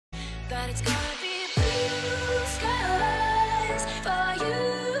that it's gonna be blue skies for you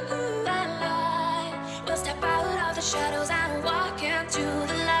and I. We'll step out of the shadows and walk into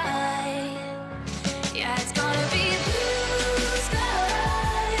the light. Yeah, it's gonna be blue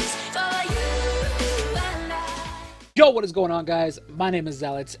skies for you and I. Yo, what is going on, guys? My name is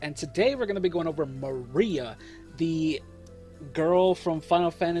Zalits, and today we're going to be going over Maria, the girl from Final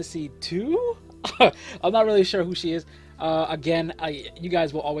Fantasy II? I'm not really sure who she is. Again, you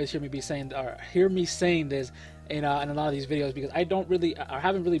guys will always hear me saying this in a lot of these videos because I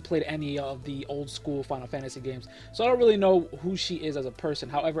haven't really played any of the old school Final Fantasy games, so I don't really know who she is as a person.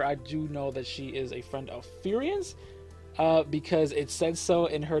 However, I do know that she is a friend of Firion's, because it said so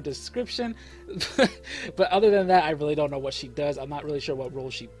in her description. But other than that, I really don't know what she does. I'm not really sure what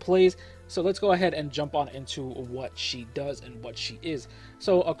role she plays. So let's go ahead and jump on into what she does and what she is.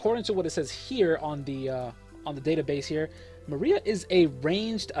 So according to what it says here on the database here, Maria is a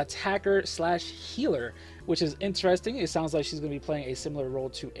ranged attacker slash healer, which is interesting. It sounds like she's going to be playing a similar role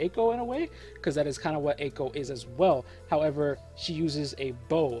to Eiko in a way, because that is kind of what Eiko is as well. However, she uses a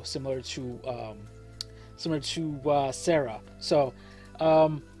bow similar to Sarah. So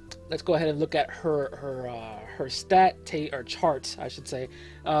let's go ahead and look at her stat chart, I should say.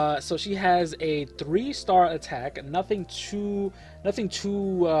 So she has a 3-star attack, nothing too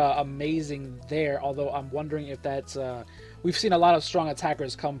amazing there, although I'm wondering if that's we've seen a lot of strong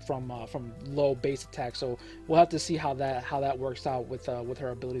attackers come from low base attack, so we'll have to see how that works out with her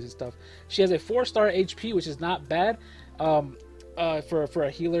abilities and stuff. She has a 4-star HP, which is not bad. For a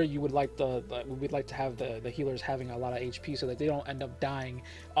healer, we'd like to have the healers having a lot of HP so that they don't end up dying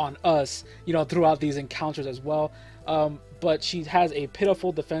on us, throughout these encounters as well. But she has a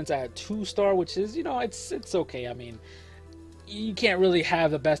pitiful defense at 2-star, which is, it's okay. I mean, you can't really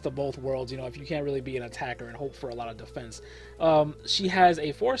have the best of both worlds, if you can't really be an attacker and hope for a lot of defense. She has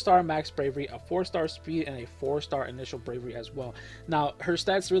a 4-star max bravery, a 4-star speed, and a 4-star initial bravery as well. Now, her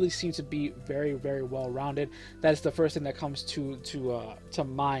stats really seem to be very, very well rounded. That's the first thing that comes to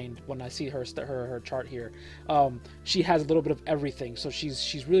mind when I see her chart here. She has a little bit of everything, so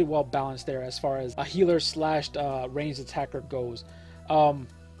she's really well balanced there as far as a healer slash ranged attacker goes. And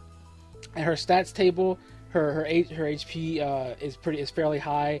her stats table, her HP is fairly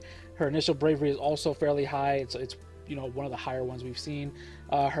high. Her initial bravery is also fairly high. It's one of the higher ones we've seen.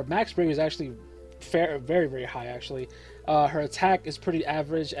 Her max bravery is actually very, very high actually. Her attack is pretty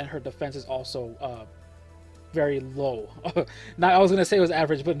average, and her defense is also very low. Now, I was gonna say it was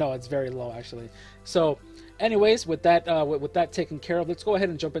average, but no, it's very low actually. So anyways, with that taken care of, let's go ahead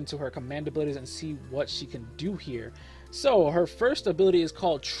and jump into her command abilities and see what she can do here. So her first ability is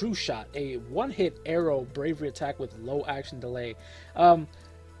called True Shot, a one-hit arrow bravery attack with low action delay.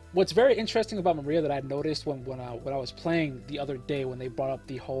 What's very interesting about Maria that I noticed when I was playing the other day, when they brought up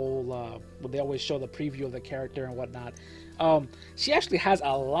the whole when they always show the preview of the character and whatnot, she actually has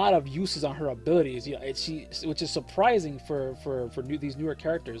a lot of uses on her abilities, which is surprising for these newer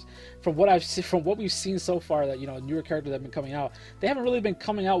characters. From what we've seen so far, that newer characters have been coming out, they haven't really been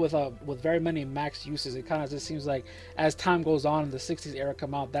coming out with very many max uses. It kind of just seems like as time goes on and the 60s era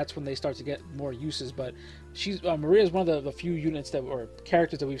come out, that's when they start to get more uses. But Maria is one of the few units or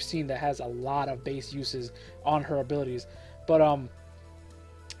characters that we've seen that has a lot of base uses on her abilities. But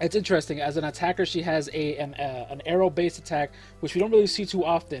it's interesting. As an attacker, she has an arrow-based attack, which we don't really see too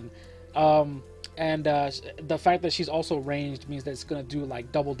often. And the fact that she's also ranged means that it's going to do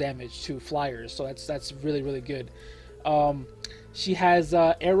like double damage to flyers. So that's really, really good. She has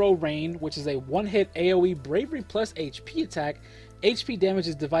Arrow Rain, which is a one-hit AoE Bravery plus HP attack. HP damage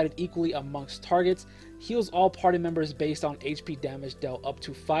is divided equally amongst targets. Heals all party members based on HP damage dealt up to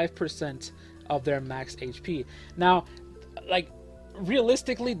 5% of their max HP. Now, like,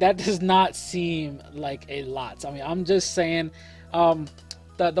 realistically, that does not seem like a lot. I mean, I'm just saying,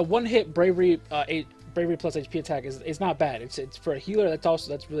 the one-hit bravery plus HP attack is not bad. It's for a healer.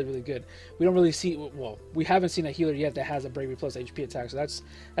 That's really, really good. We don't really see, well, we haven't seen a healer yet that has a bravery plus HP attack, so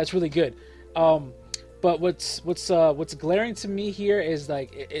that's really good. But what's glaring to me here is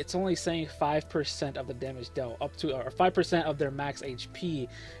like it's only saying 5% of the damage dealt up to, or 5% of their max HP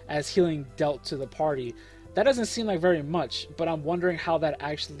as healing dealt to the party. That doesn't seem like very much, but I'm wondering how that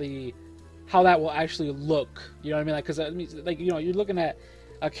will actually look. You know what I mean? Like, because I mean, like, you're looking at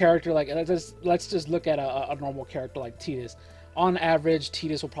a character like, let's just look at a normal character like Tidus. On average,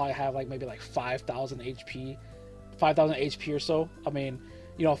 Tidus will probably have like maybe like 5,000 HP or so. I mean,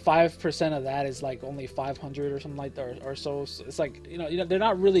 5% of that is like only 500 or something like that, or so. So it's like, they're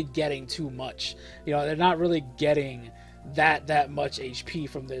not really getting too much. They're not really getting that much HP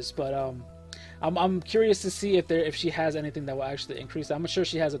from this. But I'm curious to see if she has anything that will actually increase that. I'm sure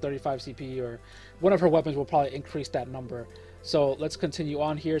she has a 35 CP, or one of her weapons will probably increase that number. So let's continue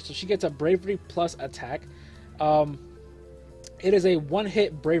on here. So she gets a bravery plus attack. It is a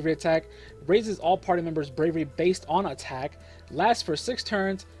one-hit bravery attack, raises all party members' bravery based on attack, lasts for 6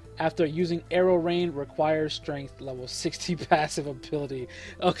 turns. After using arrow rain, requires strength level 60 passive ability.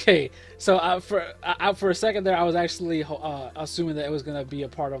 Okay, so for a second there, I was actually assuming that it was gonna be a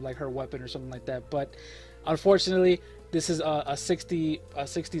part of like her weapon or something like that, but unfortunately, this is a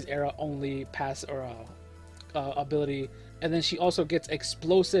 60s era only pass or ability. And then she also gets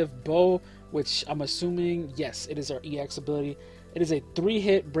explosive bow, which I'm assuming, yes, it is her EX ability. It is a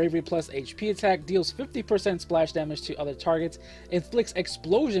 3-hit bravery plus HP attack, deals 50% splash damage to other targets, inflicts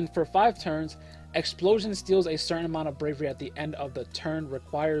explosion for 5 turns. Explosion steals a certain amount of bravery at the end of the turn,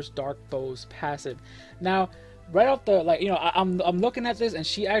 requires dark bow's passive. Now, right off the, like, you know, I'm looking at this, and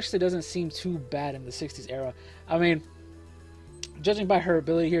she actually doesn't seem too bad in the 60s era. I mean, judging by her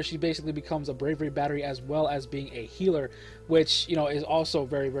ability here, she basically becomes a bravery battery as well as being a healer, which, you know, is also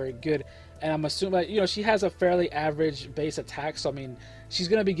very, very good. And I'm assuming, you know, she has a fairly average base attack, so I mean, she's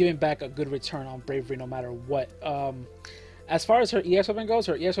going to be giving back a good return on bravery no matter what. As far as her EX weapon goes,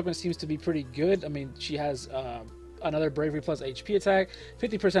 her EX weapon seems to be pretty good. I mean, she has another bravery plus HP attack,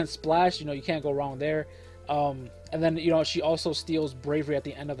 50% splash, you know, you can't go wrong there. And then, you know, she also steals bravery at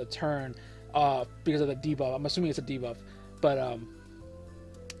the end of the turn because of the debuff. I'm assuming it's a debuff. But,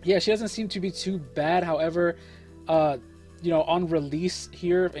 yeah, she doesn't seem to be too bad. However, you know, on release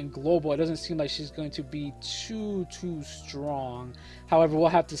here in global, it doesn't seem like she's going to be too strong. However, we'll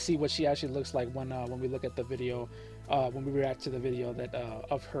have to see what she actually looks like when we look at the video, when we react to the video that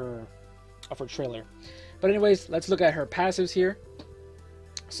of her trailer. But anyways, let's look at her passives here.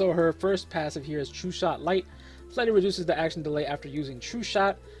 So her first passive here is True Shot Light. Slightly reduces the action delay after using True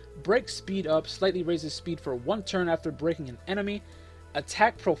Shot. Breaks speed up. Slightly raises speed for 1 turn after breaking an enemy.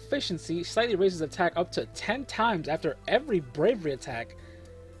 Attack proficiency, slightly raises attack up to 10 times after every bravery attack.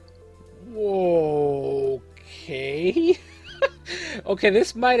 Whoa, okay. Okay,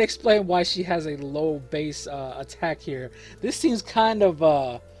 this might explain why she has a low base attack here. This seems kind of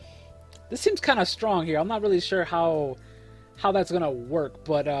strong here. I'm not really sure how that's gonna work,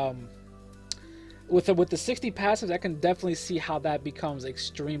 but with the 60 passives, I can definitely see how that becomes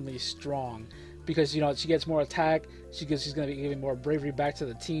extremely strong. Because, you know, she gets more attack, she's going to be giving more bravery back to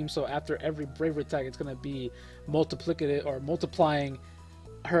the team. So after every bravery attack, it's going to be multiplicative or multiplying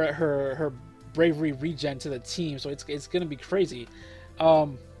her bravery regen to the team. So it's going to be crazy.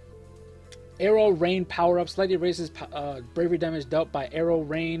 Arrow rain power up slightly raises bravery damage dealt by arrow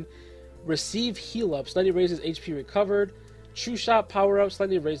rain. Receive heal up slightly raises HP recovered. True shot power up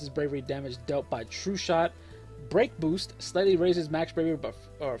slightly raises bravery damage dealt by true shot. Break boost slightly raises max bravery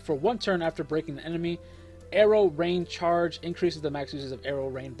for 1 turn after breaking an enemy. Arrow rain charge increases the max uses of arrow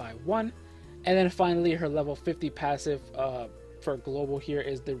rain by 1. And then finally, her level 50 passive for global here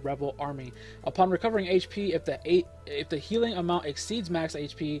is the Rebel Army. Upon recovering HP, if the healing amount exceeds max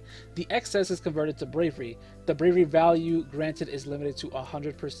HP, the excess is converted to bravery. The bravery value granted is limited to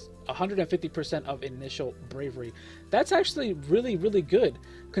 150% of initial bravery. That's actually really, really good,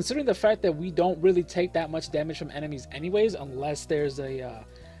 considering the fact that we don't really take that much damage from enemies anyways, unless there's a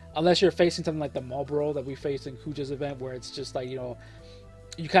unless you're facing something like the Marlboro that we faced in Kuja's event, where it's just like, you know,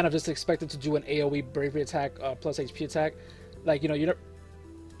 you kind of just expect it to do an AoE bravery attack plus HP attack. Like, you know, you're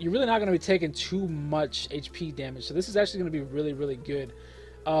really not going to be taking too much HP damage. So this is actually going to be really, really good.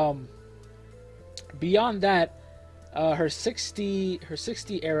 Beyond that, her 60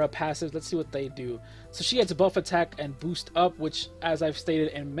 era passives, let's see what they do. So she gets buff attack and boost up, which, as I've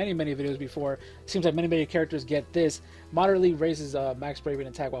stated in many videos before, seems like many characters get this. Moderately raises max bravery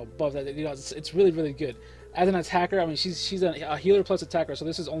and attack while above that. You know, it's really, really good. As an attacker, I mean, she's a healer plus attacker, so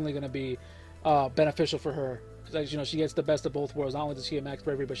this is only going to be beneficial for her. Like, you know, she gets the best of both worlds. Not only does she get max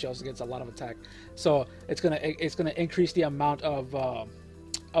bravery, but she also gets a lot of attack. So it's gonna increase the amount of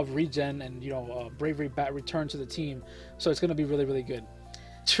regen and, you know, bravery return to the team. So it's gonna be really, really good.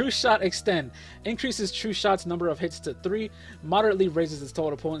 True Shot Extend increases True Shot's number of hits to 3. Moderately raises its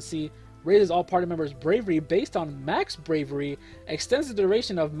total potency. Raises all party members' bravery based on max bravery. Extends the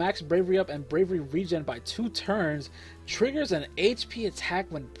duration of max bravery up and bravery regen by 2 turns. Triggers an HP attack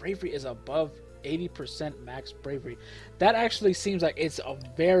when bravery is above 80% max bravery. That actually seems like it's a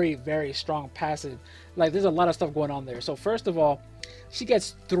very, very strong passive. Like, there's a lot of stuff going on there. So first of all, she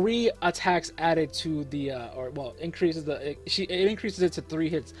gets 3 attacks added to the it increases it to 3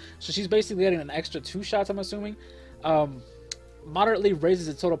 hits. So she's basically getting an extra 2 shots, I'm assuming. moderately raises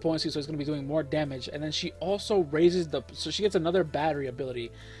its total potency, so it's going to be doing more damage. And then she also raises so she gets another battery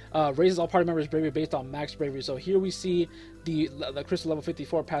ability, raises all party members' bravery based on max bravery. So here we see the crystal level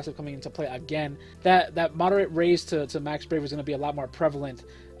 54 passive coming into play again. That moderate raise to max bravery is going to be a lot more prevalent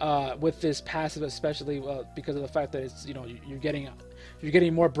with this passive, especially because of the fact that it's, you know, you're getting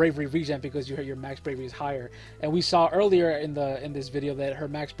more bravery regen because your max bravery is higher. And we saw earlier in this video that her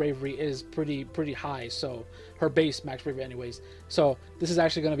max bravery is pretty high, so her base max bravery anyways. So this is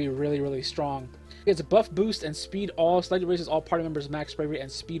actually going to be really strong. It's a buff boost and speed all, slightly raises all party members max bravery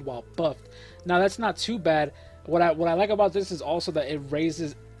and speed while buffed. Now that's not too bad. What I like about this is also that it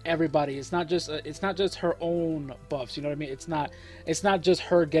raises everybody. It's not just her own buffs, you know what I mean? It's not just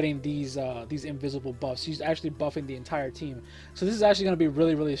her getting these invisible buffs. She's actually buffing the entire team. So this is actually going to be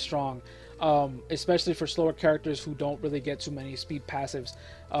really strong, especially for slower characters who don't really get too many speed passives,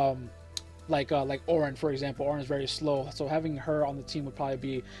 like Orin, for example. Orin is very slow, so having her on the team would probably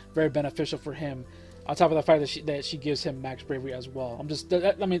be very beneficial for him, on top of the fact that she gives him max bravery as well.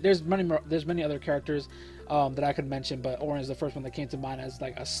 I mean, there's many other characters that I could mention, but Orin is the first one that came to mind as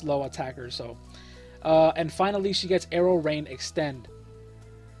like a slow attacker. So, and finally, she gets Arrow Rain Extend.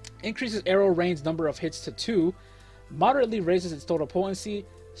 Increases Arrow Rain's number of hits to 2, moderately raises its total potency,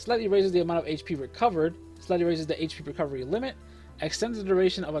 slightly raises the amount of HP recovered, slightly raises the HP recovery limit, extends the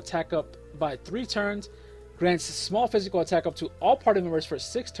duration of attack up by 3 turns, grants small physical attack up to all party members for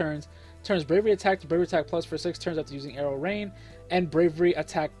 6 turns, turns Bravery Attack to Bravery Attack Plus for 6 turns after using Arrow Rain, and Bravery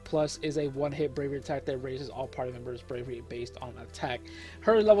Attack Plus is a one-hit Bravery Attack that raises all party members' bravery based on attack.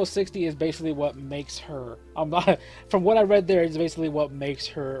 Her level 60 is basically what makes her, from what I read there, it's basically what makes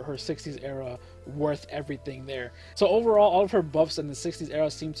her 60s era worth everything there. So overall, all of her buffs in the 60s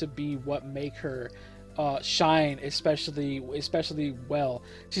era seem to be what make her shine especially well.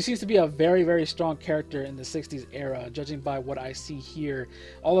 She seems to be a very strong character in the 60s era, judging by what I see here.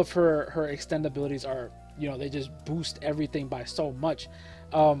 All of her extend abilities are, you know, they just boost everything by so much.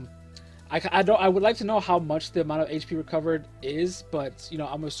 I would like to know how much the amount of HP recovered is, but you know,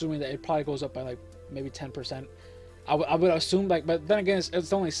 I'm assuming that it probably goes up by like maybe 10%. I would assume, like, but then again,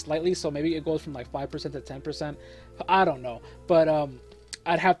 it's only slightly, so maybe it goes from like 5% to 10%. I don't know, but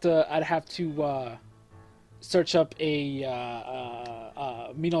I'd have to search up a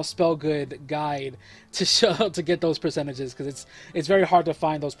Mino Spellgood guide to get those percentages, because it's very hard to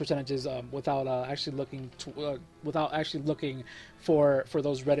find those percentages without actually looking for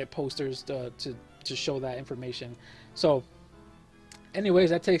those Reddit posters to show that information. So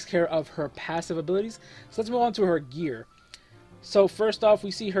anyways, that takes care of her passive abilities. So let's move on to her gear. So first off, we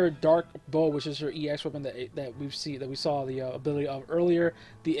see her Dark Bow, which is her EX weapon that we saw the ability of earlier,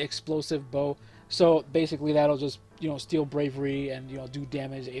 the Explosive Bow. So basically, that'll just, you know, steal bravery and, you know, do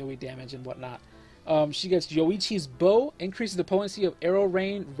damage, AoE damage and whatnot. She gets Yoichi's Bow, increases the potency of Arrow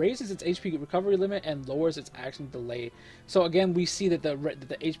Rain, raises its HP recovery limit, and lowers its action delay. So again, we see that the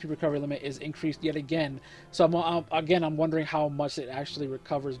HP recovery limit is increased yet again. So I'm wondering how much it actually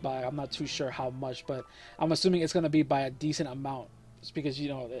recovers by. I'm not too sure how much, but I'm assuming it's going to be by a decent amount. Just because, you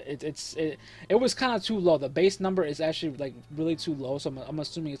know, it was kind of too low. The base number is actually like really too low, so I'm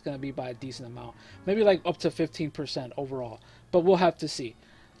assuming it's going to be by a decent amount, maybe like up to 15% overall, but we'll have to see.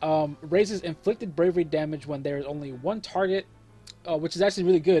 Raises inflicted bravery damage when there is only one target, which is actually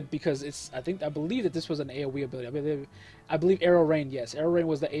really good because I believe that this was an AoE ability. I believe Arrow Rain, yes, Arrow Rain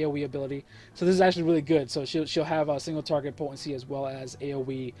was the AoE ability, so this is actually really good. So she'll have a single target potency as well as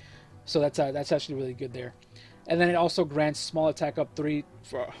AoE, so that's actually really good there. And then it also grants small attack up for 3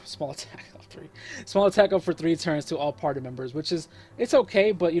 turns to all party members, which is, it's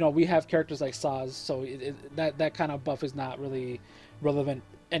okay, but you know, we have characters like Saz, so that kind of buff is not really relevant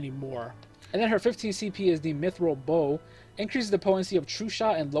anymore. And then her 15 CP is the Mithril Bow, increases the potency of True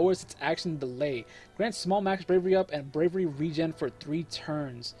Shot and lowers its action delay, grants small max bravery up and bravery regen for 3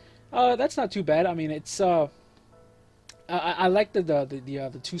 turns. That's not too bad. I mean, it's I like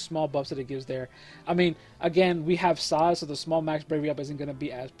the 2 small buffs that it gives there. I mean, again, we have Saz, so the small max bravery up isn't going to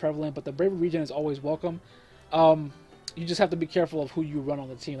be as prevalent, but the bravery regen is always welcome. You just have to be careful of who you run on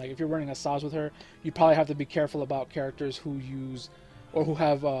the team. Like, if you're running a Saz with her, you probably have to be careful about characters who use or who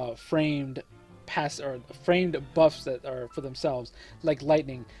have framed buffs that are for themselves, like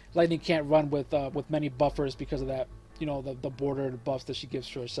Lightning. Lightning can't run with many buffers because of that, you know, the bordered buffs that she gives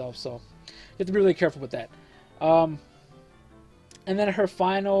to herself. So you have to be really careful with that. And then her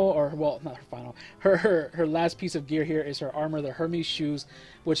her last piece of gear here is her armor, the Hermes shoes,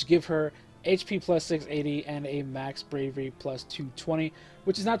 which give her HP plus 680 and a max bravery plus 220,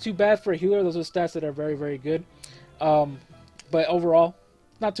 which is not too bad for a healer. Those are stats that are very good. But overall,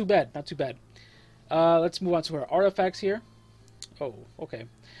 not too bad. Let's move on to her artifacts here. Oh, okay.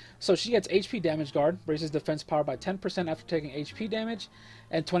 So she gets HP damage guard, raises defense power by 10% after taking HP damage,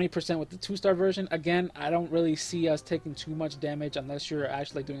 and 20% with the 2-star version. Again, I don't really see us taking too much damage unless you're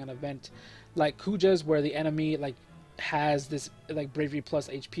actually doing an event like Kuja's, where the enemy like has this like bravery plus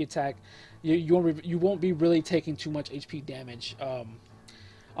HP attack. You won't be really taking too much HP damage,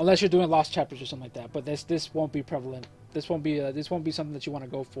 unless you're doing lost chapters or something like that. But this won't be prevalent. This won't be something that you want to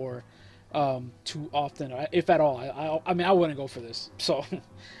go for too often, if at all. I mean, I wouldn't go for this. So,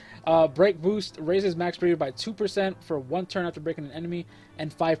 break boost raises max bravery by 2% for 1 turn after breaking an enemy,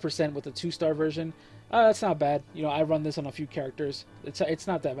 and 5% with the 2-star version. That's not bad. You know, I run this on a few characters. It's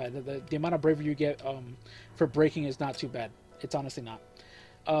not that bad. The amount of bravery you get for breaking is not too bad. It's honestly not.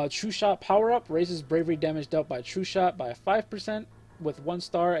 True Shot power up raises bravery damage dealt by True Shot by 5% with 1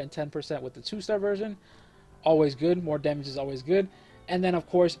 star and 10% with the 2-star version. Always good. More damage is always good. And then, of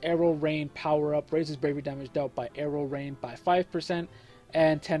course, Arrow Rain power up raises bravery damage dealt by Arrow Rain by 5%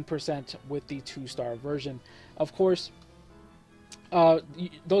 and 10% with the 2-star version. Of course,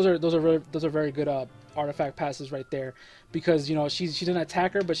 those are very good artifact passes right there, because you know she's an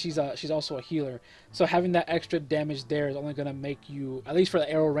attacker, but she's also a healer. So having that extra damage there is only gonna make you, at least for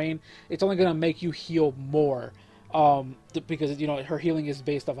the Arrow Rain, it's only gonna make you heal more. Because you know her healing is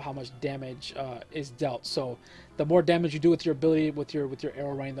based off of how much damage is dealt. So the more damage you do with your ability, with your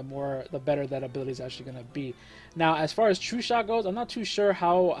Arrow Rain, the better that ability is actually going to be. Now, as far as True Shot goes, I'm not too sure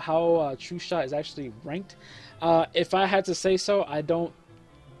how True Shot is actually ranked. If I had to say so, I don't.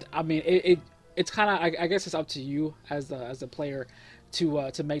 I mean, it's kind of. I guess it's up to you as the player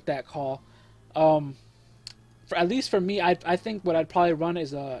to make that call. At least for me, I think what I'd probably run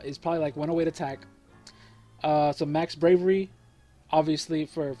is probably like 108 attack. So max bravery, obviously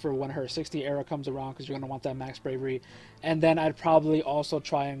for when her 60 era comes around, because you're going to want that max bravery. And then I'd probably also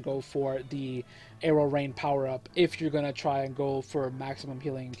try and go for the Arrow Rain power up if you're going to try and go for maximum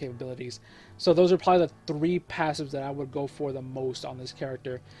healing capabilities. So those are probably the 3 passives that I would go for the most on this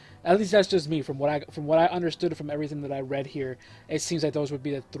character. At least that's just me. From what I understood from everything that I read here, it seems like those would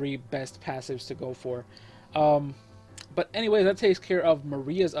be the 3 best passives to go for. But anyway, that takes care of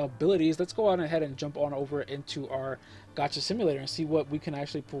Maria's abilities. Let's go on ahead and jump on over into our gacha simulator and see what we can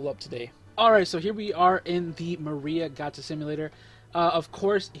actually pull up today. Alright, so here we are in the Maria gacha simulator. Of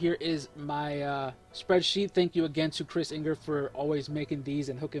course, here is my spreadsheet. Thank you again to Chris Inger for always making these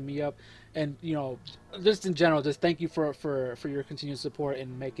and hooking me up. And, you know, just in general, just thank you for your continued support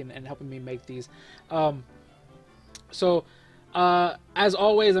in making and helping me make these. As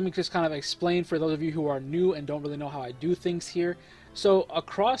always, let me just kind of explain for those of you who are new and don't really know how I do things here. So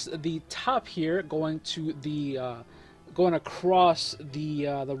across the top here, going across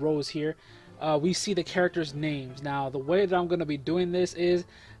the rows here, we see the characters' names. Now, the way that I'm going to be doing this is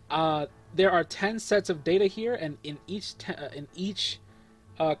there are 10 sets of data here, and in each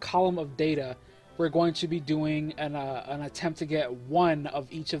column of data, we're going to be doing an attempt to get one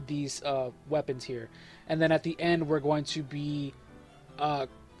of each of these weapons here. And then at the end, we're going to be,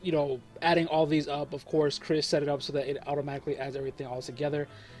 you know, adding all these up. Of course, Chris set it up so that it automatically adds everything all together.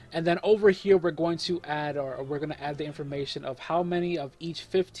 And then over here, we're going to add, the information of how many of each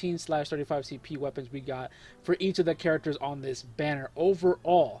 15/35 CP weapons we got for each of the characters on this banner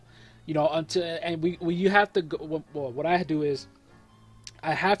overall. You know, you have to go. Well, what I do is,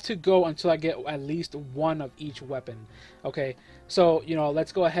 I have to go until I get at least one of each weapon. Okay, so you know,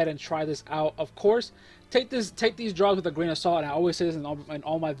 let's go ahead and try this out. Of course, take these draws with a grain of salt, and I always say this in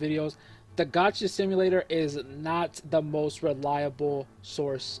all my videos. The gacha simulator is not the most reliable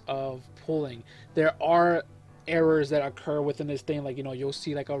source of pulling. There are errors that occur within this thing, like, you know, you'll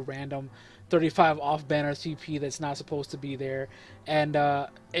see like a random 35 off banner CP that's not supposed to be there, and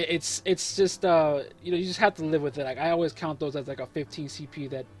it's just you know, you just have to live with it. Like, I always count those as like a 15 CP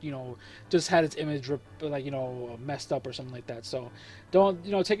that, you know, just had its image like, you know, messed up or something like that. So don't,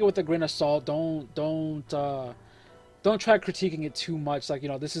 you know, take it with a grain of salt. Don't try critiquing it too much. Like, you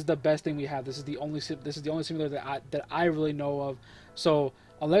know, this is the best thing we have. This is the only simulator that I really know of. So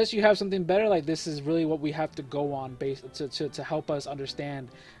unless you have something better, like, this is really what we have to go on to help us understand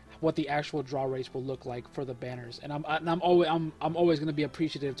what the actual draw rates will look like for the banners. And I'm always going to be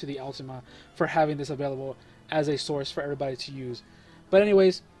appreciative to the Ultima for having this available as a source for everybody to use. But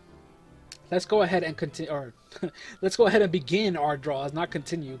anyways, let's go ahead and continue, or let's go ahead and begin our draws, not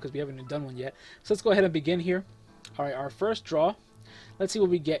continue, because we haven't even done one yet. So let's go ahead and begin here. All right, our first draw. Let's see what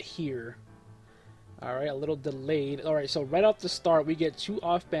we get here. All right, a little delayed. All right, so right off the start, we get 2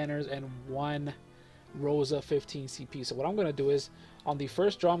 off banners and 1 Rosa 15 CP. So what I'm going to do is, on the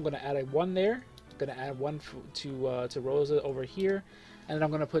first draw, I'm going to add a 1 there. I'm going to add 1 to Rosa over here, and then I'm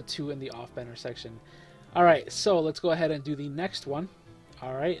going to put 2 in the off banner section. All right, so let's go ahead and do the next one.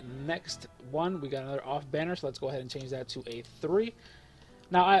 All right, next one, we got another off banner, so let's go ahead and change that to a 3.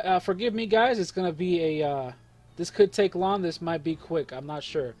 Now, forgive me, guys. It's gonna be a. This could take long. This might be quick. I'm not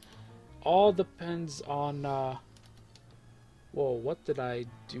sure. All depends on. Whoa, what did I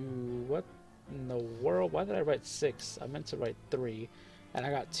do? What in the world? Why did I write 6? I meant to write 3, and I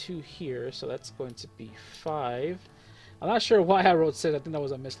got 2 here, so that's going to be 5. I'm not sure why I wrote 6. I think that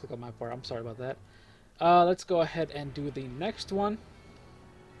was a misclick on my part. I'm sorry about that. Let's go ahead and do the next one.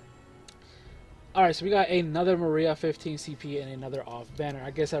 Alright, so we got another Maria 15 CP and another off banner.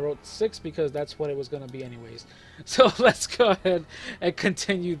 I guess I wrote 6 because that's what it was going to be anyways. So let's go ahead and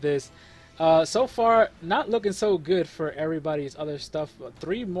continue this. So far, not looking so good for everybody's other stuff. But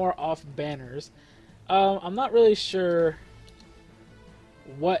 3 more off banners. I'm not really sure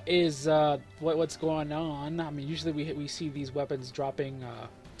what is what's going on. I mean, usually we see these weapons dropping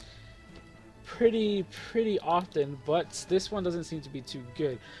pretty often, but this one doesn't seem to be too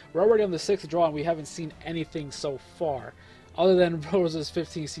good. We're already on the 6th draw and we haven't seen anything so far other than Rosa's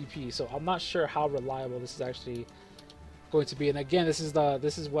 15 CP, so I'm not sure how reliable this is actually going to be. And again, this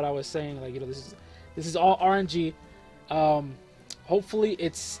is what I was saying, like, you know, this is all RNG. Hopefully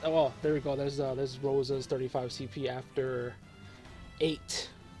it's, well, there we go, there's Rosa's 35 CP after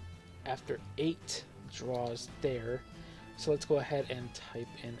 8 draws there. So let's go ahead and type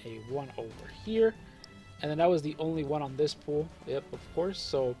in a 1 over here, and then that was the only one on this pool. Yep, of course.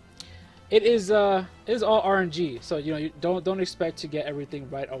 So it is all RNG. So, you know, you don't expect to get everything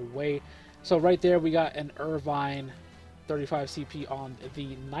right away. So right there we got an Irvine 35 CP on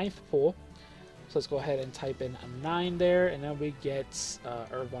the 9th pool. So let's go ahead and type in a 9 there, and then we get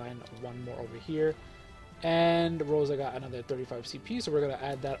Irvine 1 more over here, and Rosa got another 35 CP. So we're gonna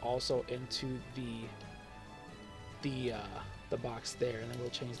add that also into the box there, and then we'll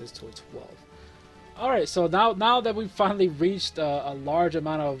change this to a 12. All right, so now that we've finally reached a large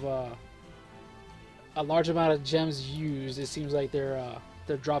amount of gems used, it seems like they're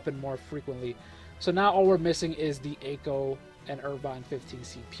dropping more frequently. So now all we're missing is the Echo and Irvine 15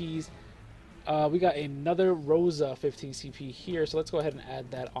 CPs. We got another Rosa 15 CP here, so let's go ahead and add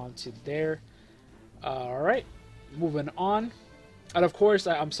that onto there. All right, moving on. And of course,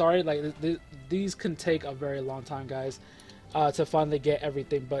 I'm sorry, like these can take a very long time, guys, to finally get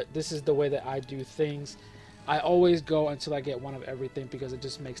everything. But this is the way that I do things. I always go until I get one of everything because it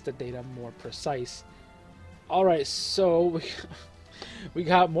just makes the data more precise. All right, so we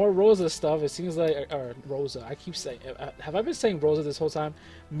got more Rosa stuff. It seems like, or Rosa. I keep saying, have I been saying Rosa this whole time?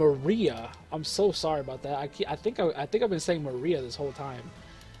 Maria. I'm so sorry about that. I think I've been saying Maria this whole time.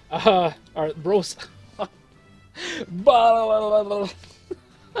 Or Rosa.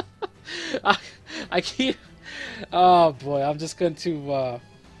 I keep, oh boy, I'm just going to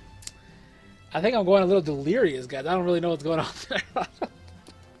I think I'm going a little delirious, guys. I don't really know what's going on there.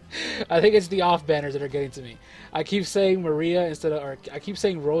 I think it's the off banners that are getting to me. I keep saying Maria instead of, or I keep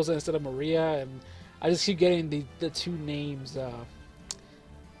saying Rosa instead of Maria, and I just keep getting the 2 names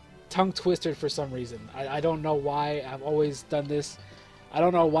tongue twisted for some reason. I don't know why. I've always done this. I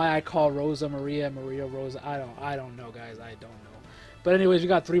don't know why I call Rosa Maria, Maria Rosa. I don't know, guys. I don't know. But anyways, we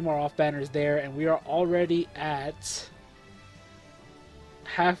got 3 more off banners there, and we are already at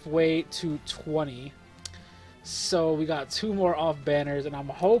halfway to 20. So we got 2 more off banners, and I'm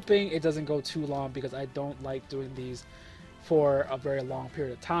hoping it doesn't go too long because I don't like doing these for a very long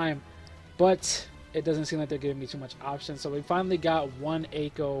period of time. But it doesn't seem like they're giving me too much options. So we finally got 1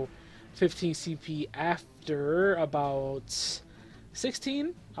 Echo 15 CP after about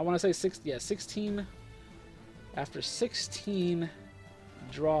 16, I want to say 6, yeah, 16. After 16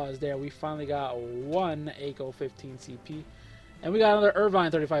 draws there, we finally got 1 Echo 15 CP, and we got another Irvine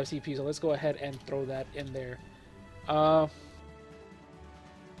 35 CP. So let's go ahead and throw that in there. I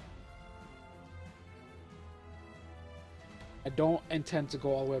don't intend to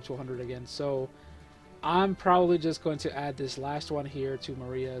go all the way up to 100 again, so I'm probably just going to add this last one here to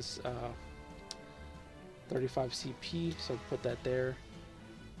Maria's 35 CP, so put that there,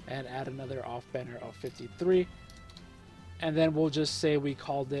 and add another off banner of 53, and then we'll just say we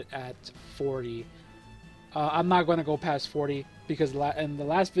called it at 40. I'm not going to go past 40 because in the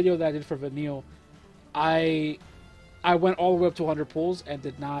last video that I did for Vanille, I went all the way up to 100 pulls and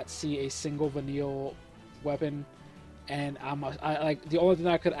did not see a single Vanille weapon, and I like, the only thing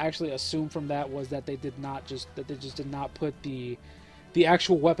I could actually assume from that was that they did not did not put the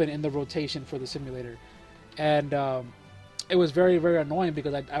actual weapon in the rotation for the simulator. And it was very, very annoying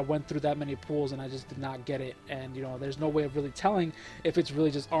because I went through that many pools and I just did not get it. And, you know, there's no way of really telling if it's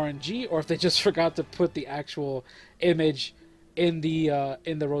really just RNG or if they just forgot to put the actual image in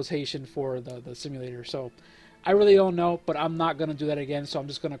the rotation for the simulator. So I really don't know, but I'm not gonna do that again. So I'm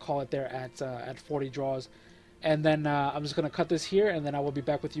just gonna call it there at 40 draws, and then I'm just gonna cut this here, and then I will be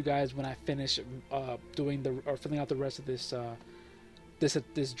back with you guys when I finish filling out the rest of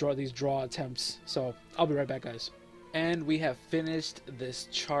these draw attempts. So I'll be right back, guys. And we have finished this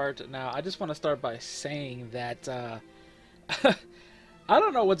chart. Now I just want to start by saying that I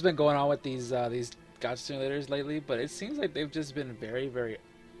don't know what's been going on with these gacha simulators lately, but it seems like they've just been very, very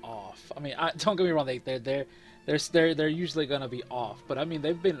off. I mean, don't get me wrong, they're usually gonna be off, but I mean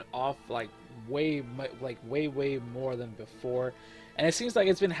they've been off like way more than before, and it seems like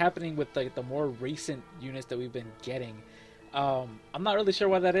it's been happening with like the more recent units that we've been getting. I'm not really sure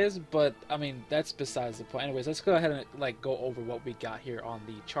why that is, but I mean that's besides the point. Anyways, let's go ahead and like go over what we got here on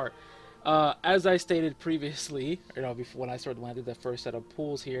the chart. As I stated previously, before when I did the first set of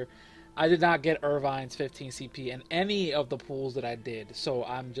pools here, I did not get Irvine's 15 CP in any of the pools that I did, so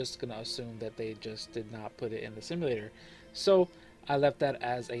I'm just gonna assume that they just did not put it in the simulator. So I left that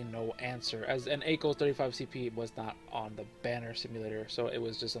as a no answer, as an Aiko's 35 CP was not on the banner simulator, so it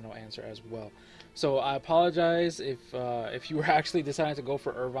was just a no answer as well. So I apologize if you were actually deciding to go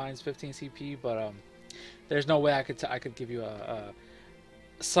for Irvine's 15 CP, but there's no way I could give you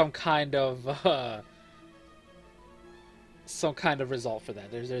some kind of result for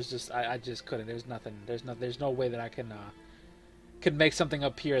that. There's just I just couldn't. There's no way that I can make something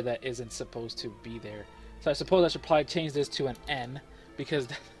appear that isn't supposed to be there. So I suppose I should probably change this to an N because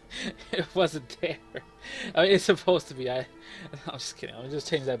it wasn't there. I mean, it's supposed to be. I'm just kidding. I'll just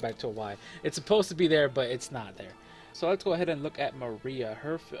change that back to a Y. It's supposed to be there, but it's not there. So let's go ahead and look at Maria.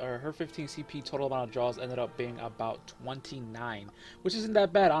 Her 15 CP total amount of draws ended up being about 29, which isn't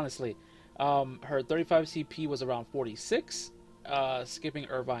that bad, honestly. Her 35 CP was around 46, skipping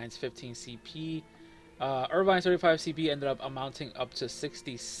Irvine's 15 CP. Irvine's 35 CP ended up amounting up to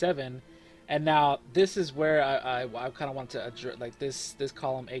 67. And now this is where I kind of wanted to address, like this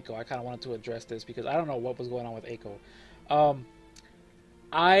column Aiko. I kind of wanted to address this because I don't know what was going on with Aiko.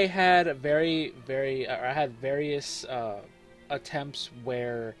 I had various attempts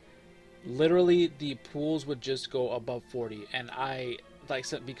where literally the pools would just go above 40, and I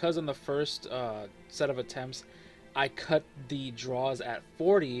because in the first set of attempts I cut the draws at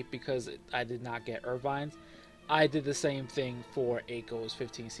 40 because I did not get Irvine's. I did the same thing for Aiko's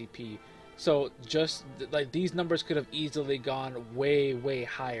 15 CP. So just like these numbers could have easily gone way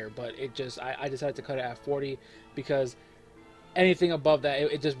higher, but I decided to cut it at 40 because anything above that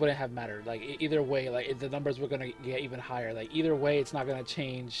it just wouldn't have mattered. Like either way, like the numbers were gonna get even higher. Like either way, it's not gonna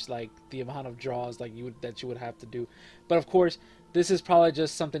change like the amount of draws like you would have to do. But of course, this is probably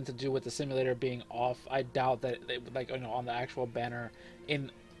just something to do with the simulator being off. I doubt that on the actual banner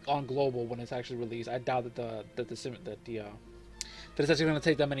on global when it's actually released, I doubt that that it's actually going to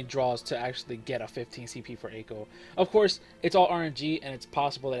take that many draws to actually get a 15 CP for Aiko. Of course, it's all RNG, and it's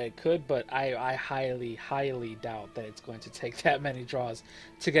possible that it could, but I highly doubt that it's going to take that many draws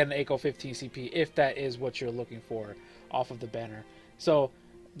to get an Aiko 15 CP, if that is what you're looking for off of the banner. So,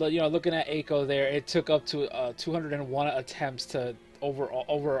 looking at Aiko there, it took up to 201 attempts to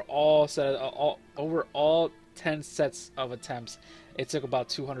over all 10 sets of attempts. It took about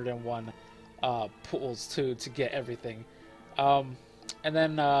 201 pulls to get everything. And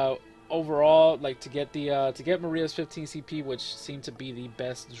then overall, like to get Maria's 15 CP, which seemed to be the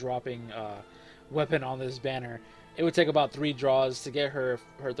best dropping weapon on this banner, it would take about 3 draws. To get her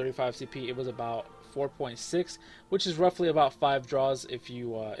 35 CP, it was about 4.6, which is roughly about 5 draws if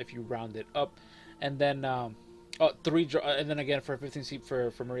you round it up. And then and then again for 15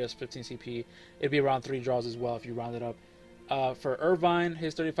 CP for Maria's 15 CP, it'd be around 3 draws as well if you round it up. For Irvine,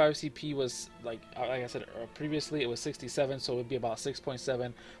 his 35 CP was like I said previously, it was 67, so it would be about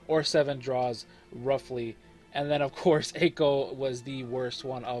 6.7 or 7 draws roughly. And then of course Aiko was the worst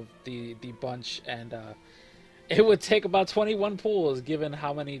one of the bunch, and it would take about 21 pulls given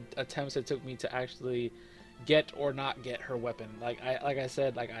how many attempts it took me to actually get or not get her weapon.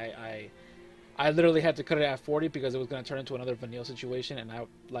 I literally had to cut it at 40 because it was going to turn into another vanilla situation, and I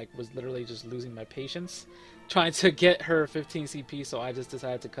was literally just losing my patience trying to get her 15 CP, so I just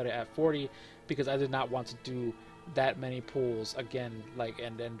decided to cut it at 40 because I did not want to do that many pulls again,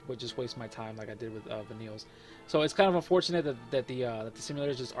 and would just waste my time like I did with vanillas. So it's kind of unfortunate that the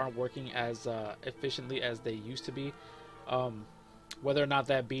simulators just aren't working as efficiently as they used to be. Whether or not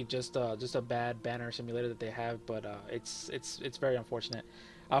that be just a bad banner simulator that they have, but it's very unfortunate.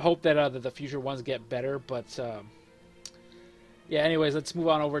 I hope that the future ones get better, but yeah. Anyways, let's move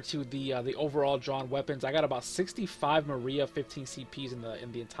on over to the overall drawn weapons. I got about 65 Maria 15 CPs in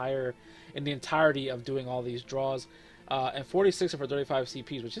the entirety of doing all these draws. and 46 of her 35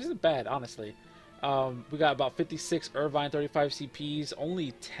 CPs, which isn't bad, honestly. We got about 56 Irvine 35 CPs,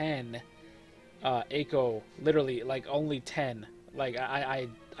 only 10 Eiko, literally, like, only 10. Like, I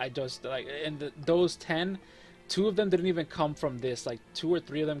just, like, and those 10, 2 of them didn't even come from this. Like, 2 or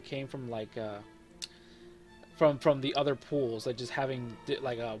 3 of them came from, like, from the other pools, like, just having,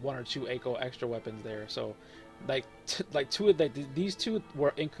 like, 1 or 2 Eiko extra weapons there. So, like, these 2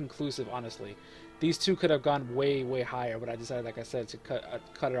 were inconclusive, honestly. These 2 could have gone way higher, but I decided, like I said, to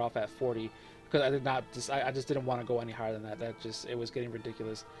cut it off at 40. Because I did not, I just didn't want to go any higher than that. It was getting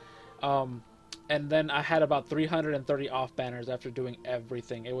ridiculous. And then I had about 330 off banners after doing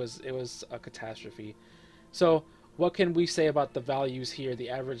everything. It was a catastrophe. So what can we say about the values here? The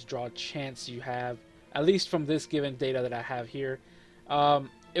average draw chance you have, at least from this given data that I have here,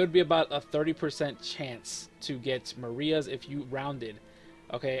 it would be about a 30% chance to get Maria's if you rounded.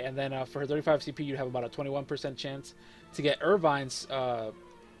 Okay, and then for her 35 CP, you'd have about a 21% chance to get Irvine's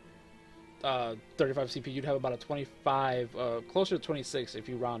 35 CP. You'd have about a 25, closer to 26 if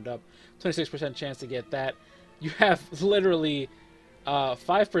you round up. 26% chance to get that. You have literally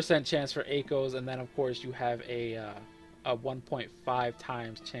 5% chance for Eikos, and then of course you have a 1.5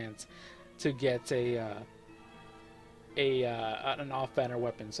 times chance to get an off banner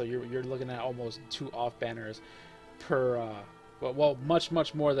weapon. So you're looking at almost 2 off banners per. Well,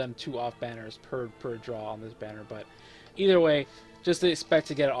 much more than 2 off banners per draw on this banner. But either way, just expect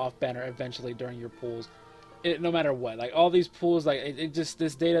to get an off banner eventually during your pools. No matter what, like all these pools, like it just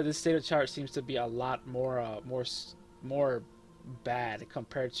this data chart seems to be a lot more bad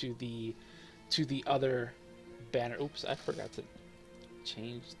compared to the other banner. Oops, I forgot to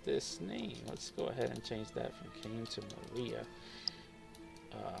change this name. Let's go ahead and change that from Kane to Maria.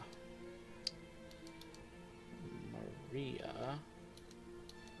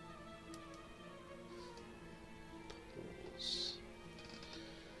 Pools.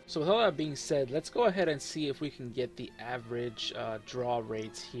 So with all that being said, let's go ahead and see if we can get the average draw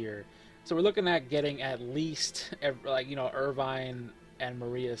rates here. So we're looking at getting at least, like, you know, Irvine and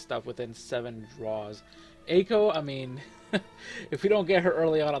Maria stuff within 7 draws. Eiko, I mean, if we don't get her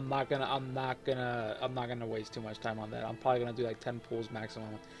early on, I'm not gonna waste too much time on that. I'm probably gonna do like 10 pools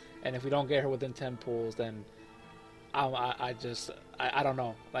maximum, and if we don't get her within 10 pools, then I don't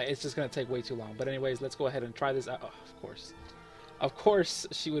know. Like, it's just gonna take way too long. But anyways, let's go ahead and try this out. Oh, of course,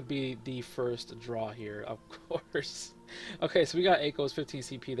 she would be the first draw here. Of course. Okay, so we got Eiko's 15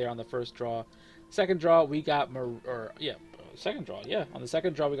 CP there on the first draw. Second draw, we got second draw. Yeah, on the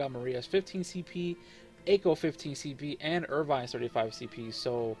second draw, we got Maria's 15 CP, Eiko 15 CP, and Irvine's 35 CP.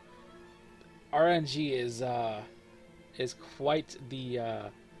 So RNG is quite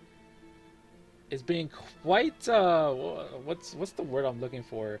the is being quite what's the word I'm looking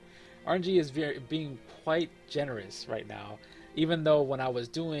for? RNG is being quite generous right now. Even though when I was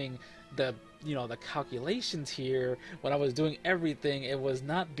doing the calculations here, when I was doing everything, it was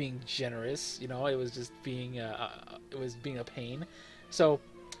not being generous. You know, it was just being a pain. So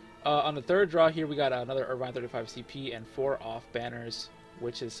on the third draw here, we got another Irvine 35 CP and 4 off banners,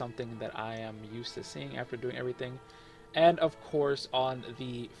 which is something that I am used to seeing after doing everything. And of course, on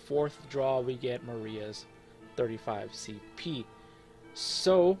the fourth draw, we get Maria's 35 CP.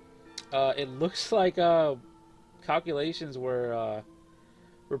 So it looks like calculations were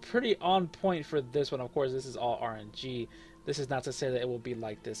pretty on point for this one. Of course, this is all RNG. This is not to say that it will be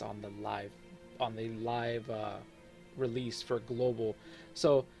like this on the live release for global.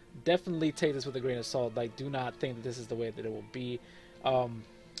 So definitely take this with a grain of salt. Like, do not think that this is the way that it will be.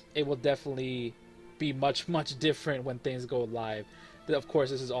 It will definitely be much different when things go live. But of course,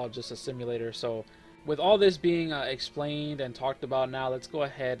 this is all just a simulator. So with all this being explained and talked about now, let's go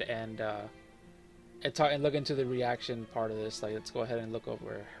ahead and look into the reaction part of this. Like, let's go ahead and look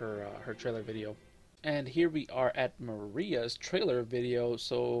over her trailer video. And here we are at Maria's trailer video.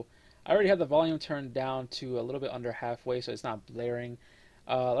 So I already have the volume turned down to a little bit under halfway, so it's not blaring.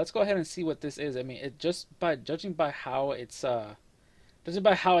 Let's go ahead and see what this is. I mean, judging by how it's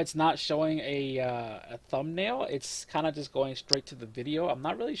not showing a thumbnail, it's kind of just going straight to the video. I'm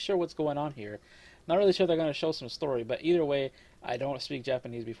not really sure what's going on here. Not really sure they're going to show some story, but either way, I don't speak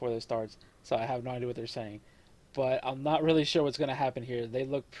Japanese before this starts, so I have no idea what they're saying. But I'm not really sure what's going to happen here. They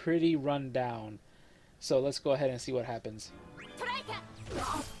look pretty run down. So let's go ahead and see what happens.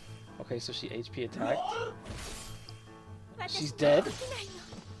 Okay, so she HP attacked. She's dead.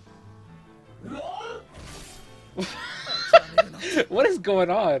 What is going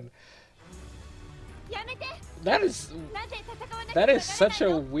on? That is such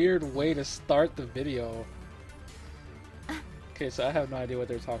a weird way to start the video. Okay, so I have no idea what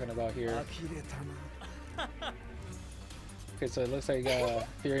they're talking about here. Okay, so it looks like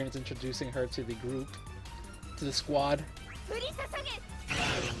Firion is introducing her to the group, to the squad.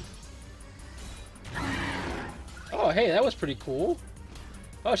 Oh, hey, that was pretty cool.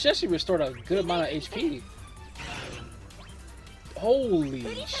 Oh, she actually restored a good amount of HP.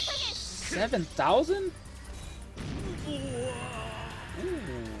 Holy 7,000?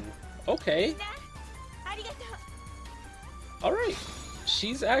 Okay. Alright.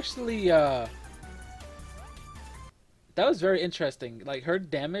 She's actually, that was very interesting. Like, her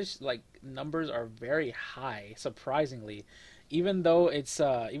damage, like, numbers are very high, surprisingly. Even though it's,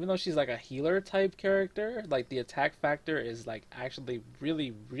 even though she's like a healer type character, like, the attack factor is, like, actually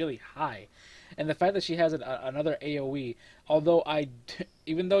really, really high. And the fact that she has another AoE, although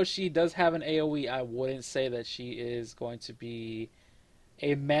even though she does have an AoE, I wouldn't say that she is going to be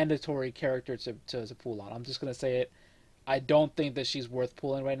a mandatory character to pull on. I'm just going to say it. I don't think that she's worth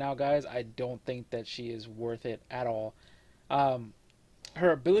pulling right now, guys. I don't think that she is worth it at all.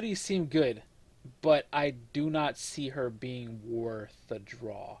 Her abilities seem good, but I do not see her being worth the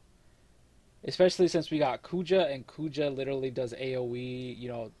draw. Especially since we got Kuja, and Kuja literally does AoE, you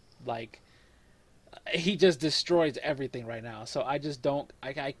know, like, he just destroys everything right now. So I just don't,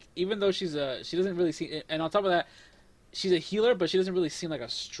 even though she doesn't really see, and on top of that, she's a healer, but she doesn't really seem like a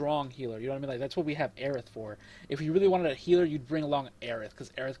strong healer. You know what I mean? Like, that's what we have Aerith for. If you really wanted a healer, you'd bring along Aerith, because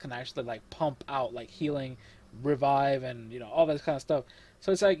Aerith can actually, like, pump out, like, healing, revive, and, you know, all that kind of stuff.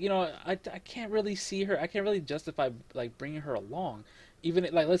 So it's like, you know, I can't really see her. I can't really justify, like, bringing her along. Even,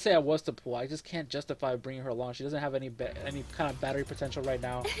 like, let's say I was to pull, I just can't justify bringing her along. She doesn't have any kind of battery potential right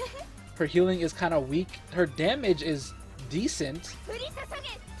now. Her healing is kind of weak. Her damage is decent.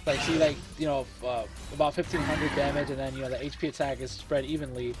 Like, see, like, you know, about 1,500 damage, and then, you know, the HP attack is spread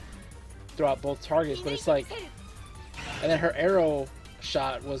evenly throughout both targets, but it's like, and then her arrow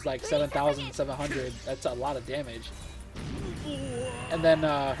shot was like 7,700. That's a lot of damage. And then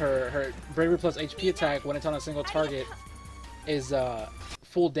her bravery plus HP attack, when it's on a single target, is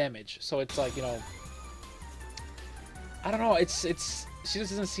full damage. So it's like, you know, I don't know, she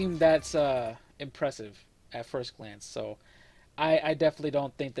just doesn't seem that impressive at first glance. So I definitely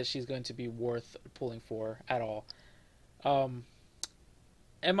don't think that she's going to be worth pulling for at all. Am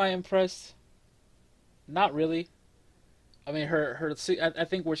I impressed? Not really. I mean, I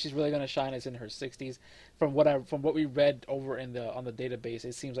think where she's really going to shine is in her 60s. From what we read over on the database,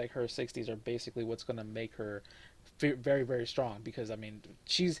 it seems like her 60s are basically what's going to make her very, very strong. Because I mean,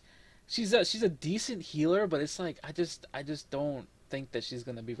 she's a decent healer, but it's like I just don't think that she's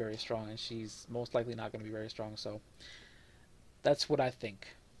going to be very strong, and she's most likely not going to be very strong. So that's what I think.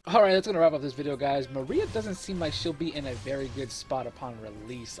 Alright, that's going to wrap up this video, guys. Maria doesn't seem like she'll be in a very good spot upon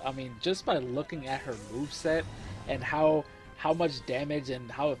release. I mean, just by looking at her moveset and how much damage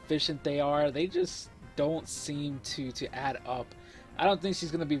and how efficient they are, they just don't seem to add up. I don't think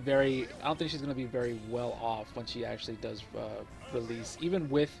she's going to be very well off when she actually does release, even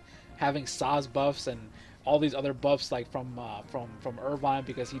with having Saz buffs and all these other buffs, like from Irvine,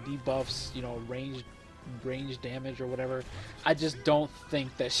 because he debuffs, you know, range damage or whatever. I just don't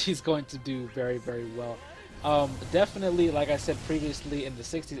think that she's going to do very, very well. Definitely, like I said previously, in the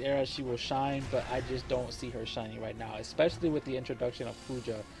 60s era she will shine, but I just don't see her shining right now, especially with the introduction of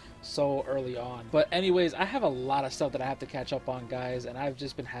Kuja so early on. But anyways, I have a lot of stuff that I have to catch up on, guys, and I've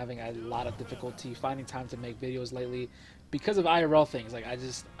just been having a lot of difficulty finding time to make videos lately because of IRL things. Like, I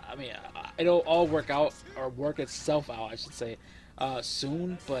mean, it'll all work out, or work itself out, I should say,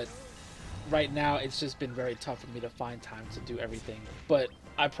 soon, but right now it's just been very tough for me to find time to do everything. But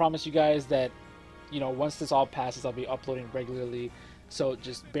I promise you guys that, you know, once this all passes, I'll be uploading regularly, so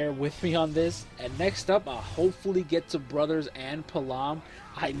just bear with me on this. And next up, I'll hopefully get to Brothers and Palam.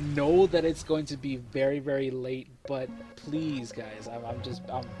 I know that it's going to be very, very late, but please, guys,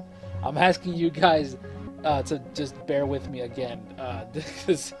 I'm asking you guys to just bear with me again,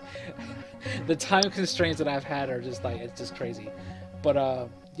 because the time constraints that I've had are just like, it's just crazy. But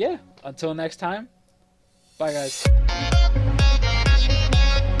yeah, until next time, bye, guys.